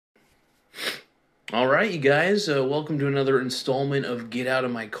All right, you guys, welcome to another installment of Get Out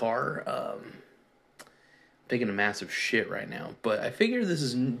of My Car. Taking a massive shit right now, but I figure this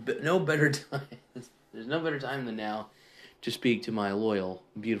is no better time. There's no better time than now to speak to my loyal,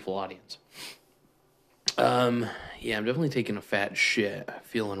 beautiful audience. Yeah, I'm definitely taking a fat shit.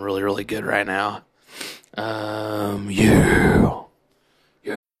 Feeling really, really good right now. Yeah.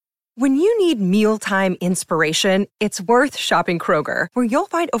 When you need mealtime inspiration, it's worth shopping Kroger, where you'll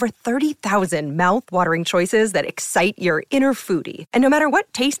find over 30,000 mouth-watering choices that excite your inner foodie. And no matter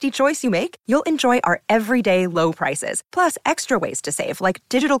what tasty choice you make, you'll enjoy our everyday low prices, plus extra ways to save, like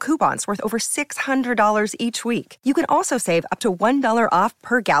digital coupons worth over $600 each week. You can also save up to $1 off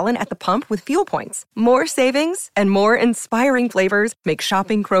per gallon at the pump with fuel points. More savings and more inspiring flavors make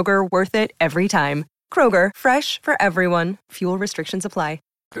shopping Kroger worth it every time. Kroger, fresh for everyone. Fuel restrictions apply.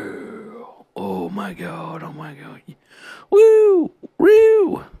 Oh my god, woo,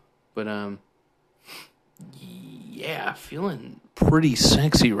 woo. But yeah, feeling pretty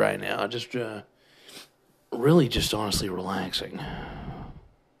sexy right now. Just really, just honestly relaxing.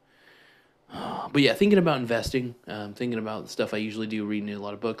 But yeah, thinking about investing. Thinking about the stuff I usually do, reading a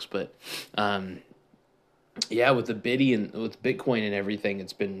lot of books. But yeah, with the Biddy and with Bitcoin and everything,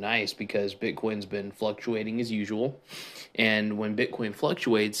 it's been nice because Bitcoin's been fluctuating as usual. And when Bitcoin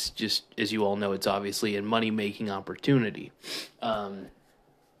fluctuates, just as you all know, it's obviously a money-making opportunity.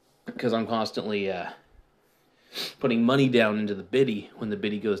 Because I'm constantly putting money down into the Biddy when the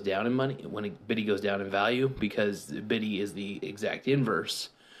Biddy goes down in money, when a Biddy goes down in value, because the Biddy is the exact inverse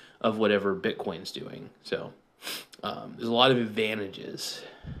of whatever Bitcoin's doing. So there's a lot of advantages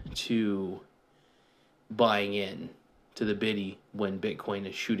to buying in to the Biddy when Bitcoin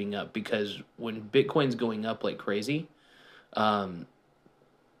is shooting up, because when Bitcoin's going up like crazy,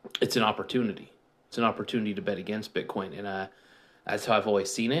 it's an opportunity. It's an opportunity to bet against Bitcoin, and that's how I've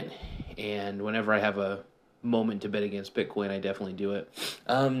always seen it. And whenever I have a moment to bet against Bitcoin, I definitely do it.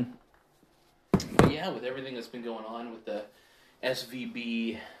 But yeah, with everything that's been going on with the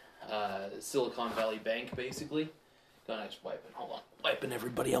SVB, Silicon Valley Bank, basically. Got nice wiping. Hold on, wiping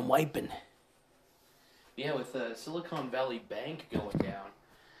everybody. I'm wiping. Yeah, with Silicon Valley Bank going down,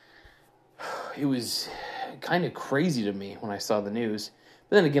 it was kind of crazy to me when I saw the news.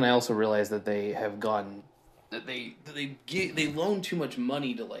 But then again, I also realized that they have gone, that they loan too much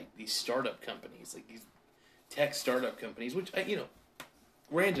money to like these startup companies, like these tech startup companies. Which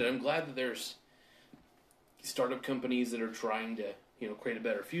granted, I'm glad that there's startup companies that are trying to create a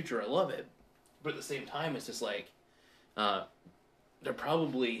better future. I love it, but at the same time, it's just like they're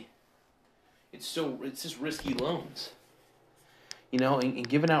probably. It's just risky loans, and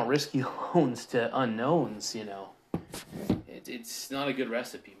giving out risky loans to unknowns, it's not a good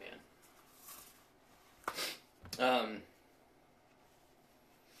recipe, man.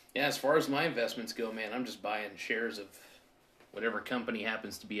 Yeah, as far as my investments go, man, I'm just buying shares of whatever company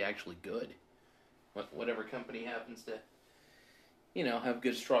happens to be actually good, whatever company happens to, have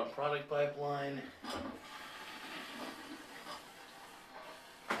good, strong product pipeline.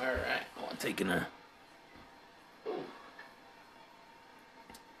 All right, well, I'm taking a. Ooh.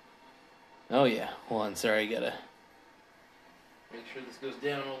 Oh yeah, hold on. Sorry, I gotta make sure this goes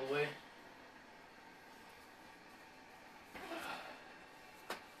down all the way.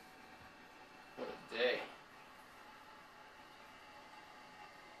 What a day!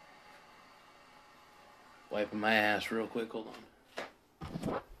 Wiping my ass real quick. Hold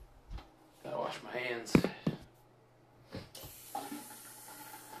on. Gotta wash my hands.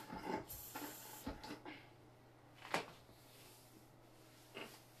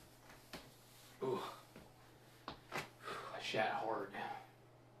 Shat hard.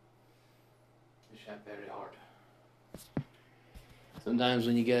 Shat very hard. Sometimes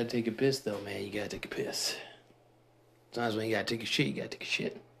when you gotta take a piss, though, man, you gotta take a piss. Sometimes when you gotta take a shit, you gotta take a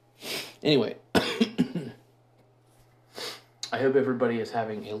shit. Anyway, I hope everybody is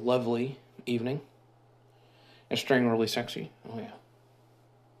having a lovely evening. It's staying really sexy. Oh, yeah.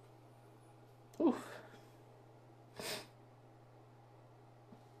 Oof.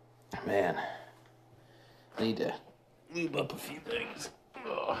 Man, I need to lube up a few things.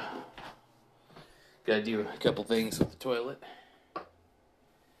 Ugh. Gotta do a couple things with the toilet.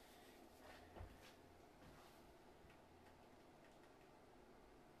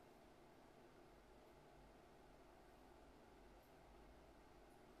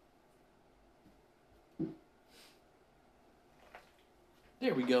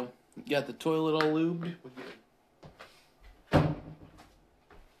 There we go. Got the toilet all lubed. We're good.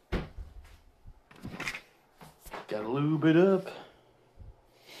 Gotta lube it up.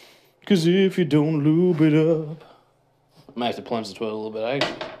 'Cause if you don't lube it up. I might have to plunge the toilet a little bit.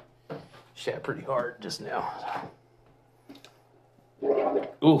 Shat pretty hard just now.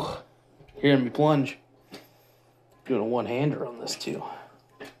 Ooh, hearing me plunge. Doing a one-hander on this too.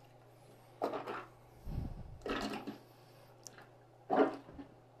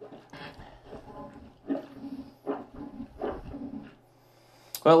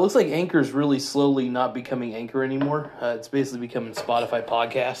 Well, it looks like Anchor's really slowly not becoming Anchor anymore. It's basically becoming Spotify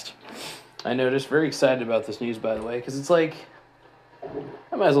podcast. I noticed. Very excited about this news, by the way, because it's like,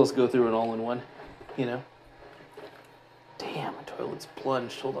 I might as well just go through it all in one, you know? Damn, my toilet's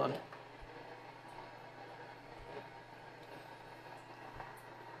plunged. Hold on.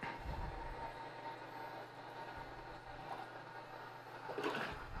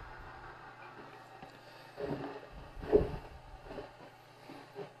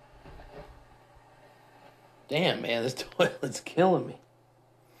 Damn, man, this toilet's killing me.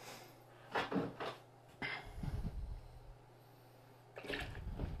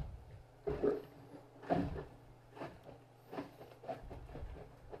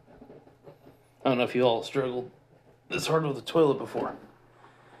 I don't know if you all struggled this hard with the toilet before.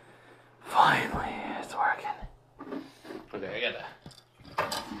 Finally, it's working. Okay, I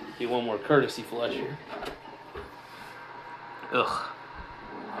gotta do one more courtesy flush here. Ugh.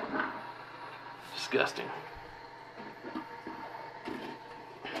 Disgusting.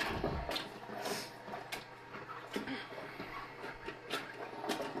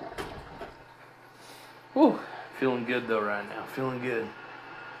 Whew. Feeling good though right now. Feeling good.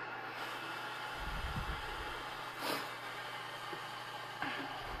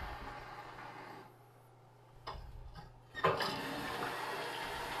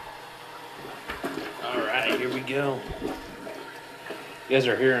 Alright, here we go. You guys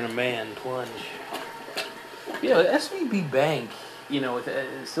are hearing a man plunge. Yeah, SVB Bank, you know, with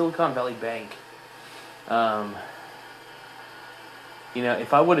Silicon Valley Bank, you know,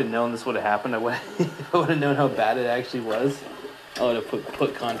 if I would have known this would have happened, if I would have known how bad it actually was, I would have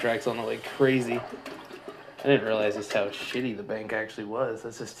put contracts on it like crazy. I didn't realize just how shitty the bank actually was.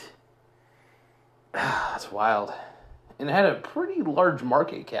 That's wild. And it had a pretty large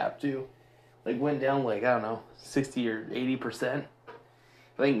market cap too. Like went down like, I don't know, 60 or 80%.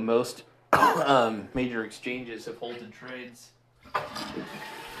 I think most major exchanges have halted trades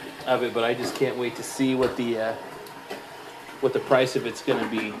of it, but I just can't wait to see what the price of it's going to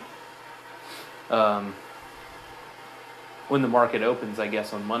be when the market opens, I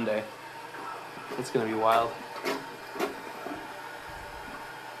guess, on Monday. It's going to be wild.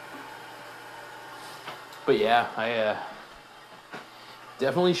 But yeah, I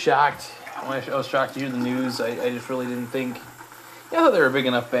definitely shocked. When I was shocked to hear the news. I just really didn't think, you know, they were a big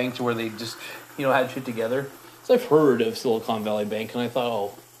enough bank to where they just, you know, had shit together. So I've heard of Silicon Valley Bank, and I thought,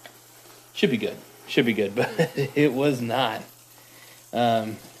 oh, should be good, but it was not.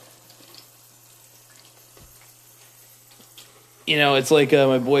 You know, it's like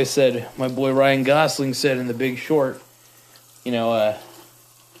my boy Ryan Gosling said in The Big Short, you know,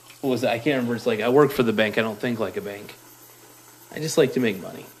 what was that? I can't remember. It's like, I work for the bank, I don't think like a bank. I just like to make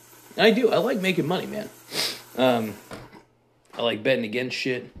money. And I do. I like making money, man. I like betting against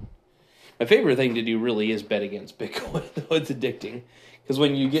shit. My favorite thing to do really is bet against Bitcoin. It's addicting. Because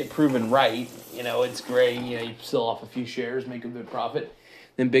when you get proven right, you know, it's great. You know, you sell off a few shares, make a good profit.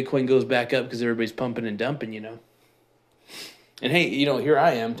 Then Bitcoin goes back up because everybody's pumping and dumping, you know. And hey, you know, here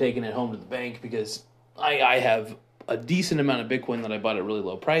I am taking it home to the bank because I have a decent amount of Bitcoin that I bought at really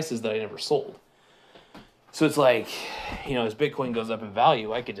low prices that I never sold. So it's like, you know, as Bitcoin goes up in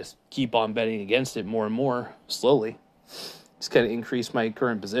value, I could just keep on betting against it more and more slowly. Just kind of increase my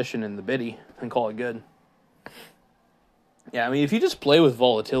current position in the biddy and call it good. Yeah, I mean, if you just play with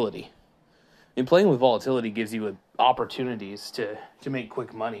volatility, playing with volatility gives you opportunities to make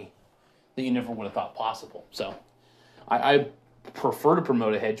quick money that you never would have thought possible. So I prefer to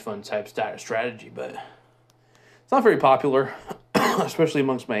promote a hedge fund type strategy, but it's not very popular, especially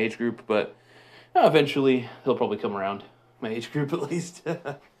amongst my age group, but eventually they'll probably come around, my age group at least.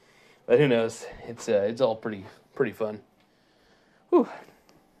 But who knows? It's all pretty fun. Whew.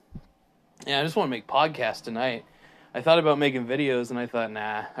 Yeah, I just want to make podcasts tonight. I thought about making videos, and I thought,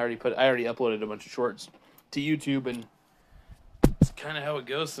 nah, I already uploaded a bunch of shorts to YouTube, and it's kind of how it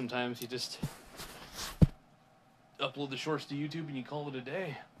goes sometimes. You just upload the shorts to YouTube, and you call it a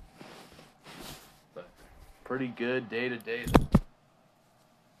day. But pretty good day to day.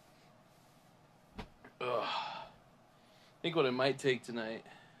 Ugh. I think what I might take tonight,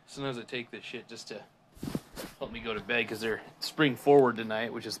 sometimes I take this shit just to help me go to bed because they're spring forward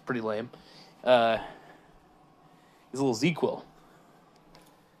tonight, which is pretty lame. Is a little ZzzQuil.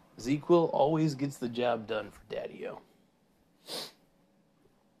 ZzzQuil always gets the job done for Daddy-O.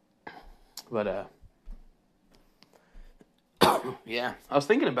 But, yeah, I was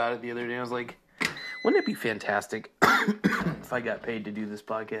thinking about it the other day. I was like, wouldn't it be fantastic if I got paid to do this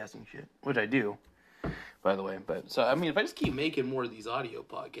podcast and shit? Which I do, by the way. But, so, I mean, if I just keep making more of these audio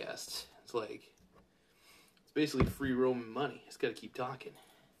podcasts, it's like, it's basically free roaming money. Just gotta keep talking.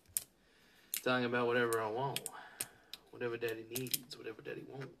 Talking about whatever I want. Whatever Daddy needs, whatever Daddy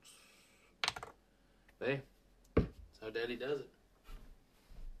wants. Hey, that's how Daddy does it.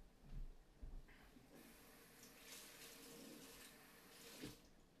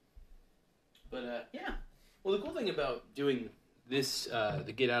 But, yeah. Well, the cool thing about doing this,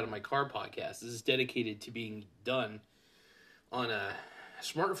 the Get Out of My Car podcast, is it's dedicated to being done on a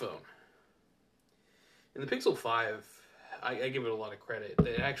smartphone. And the Pixel 5, I give it a lot of credit.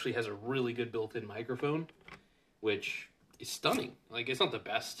 It actually has a really good built-in microphone, which is stunning. Like, it's not the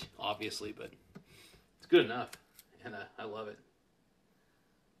best, obviously, but it's good enough. And I love it.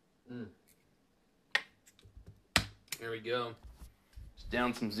 There we go. Just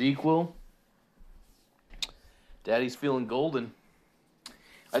down some ZzzQuil. Daddy's feeling golden.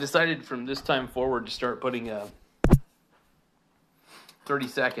 I decided from this time forward to start putting a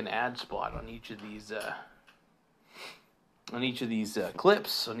 30-second ad spot on each of these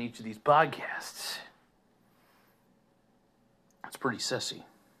clips, on each of these podcasts. It's pretty sussy.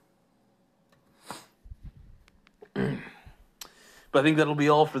 But I think that'll be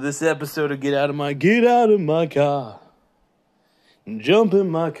all for this episode of Get Out of My Car. And Jump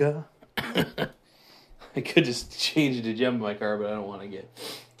in My Car. I could just change it to Jump in My Car, but I don't want to get...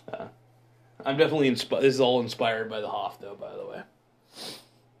 I'm definitely inspired. This is all inspired by the Hoff, though, by the way.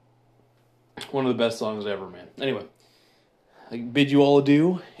 One of the best songs ever, man. Anyway, I bid you all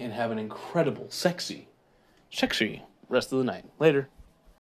adieu and have an incredible, sexy rest of the night. Later.